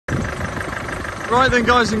Right then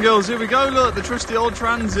guys and girls, here we go, look, the trusty old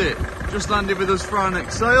Transit. Just landed with us for our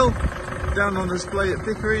next sale. Down on display at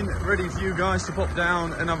Pickering, ready for you guys to pop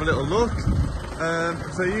down and have a little look.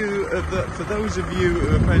 For those of you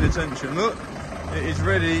who are paying attention, look, it is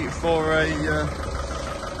ready for a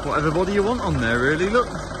whatever body you want on there really, look.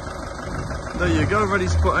 There you go, ready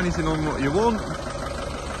to put anything on what you want.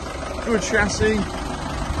 Good chassis,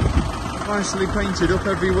 nicely painted up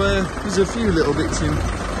everywhere. There's a few little bits in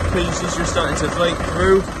pieces just starting to flake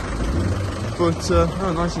through, but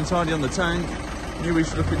oh, nice and tidy on the tank.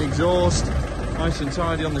 Newish looking exhaust, nice and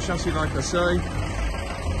tidy on the chassis like I say.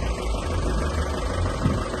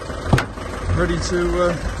 Ready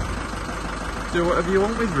to do whatever you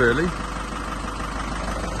want with really.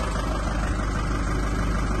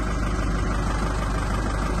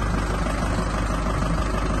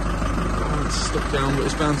 Oh, it's stuck down, but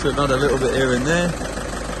it's bound to have had a little bit here and there.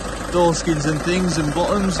 Door skins and things and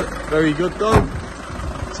bottoms, very good though.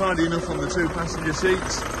 Tidy enough on the 2 passenger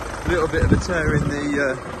seats. A little bit of a tear in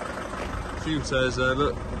the few tears there,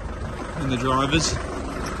 look, in the drivers.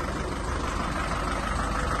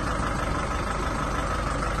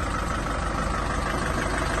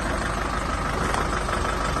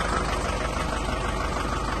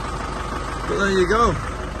 But there you go,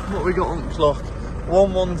 what we got on the clock.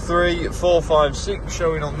 113456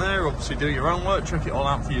 showing on there. Obviously do your own work, check it all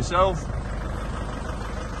out for yourself.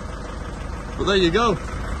 But there you go,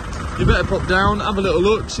 you better pop down, have a little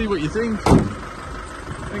look, see what you think,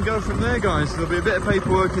 and go from there guys. There'll be a bit of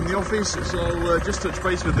paperwork in the office, so just touch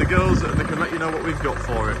base with the girls and they can let you know what we've got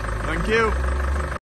for it. Thank you.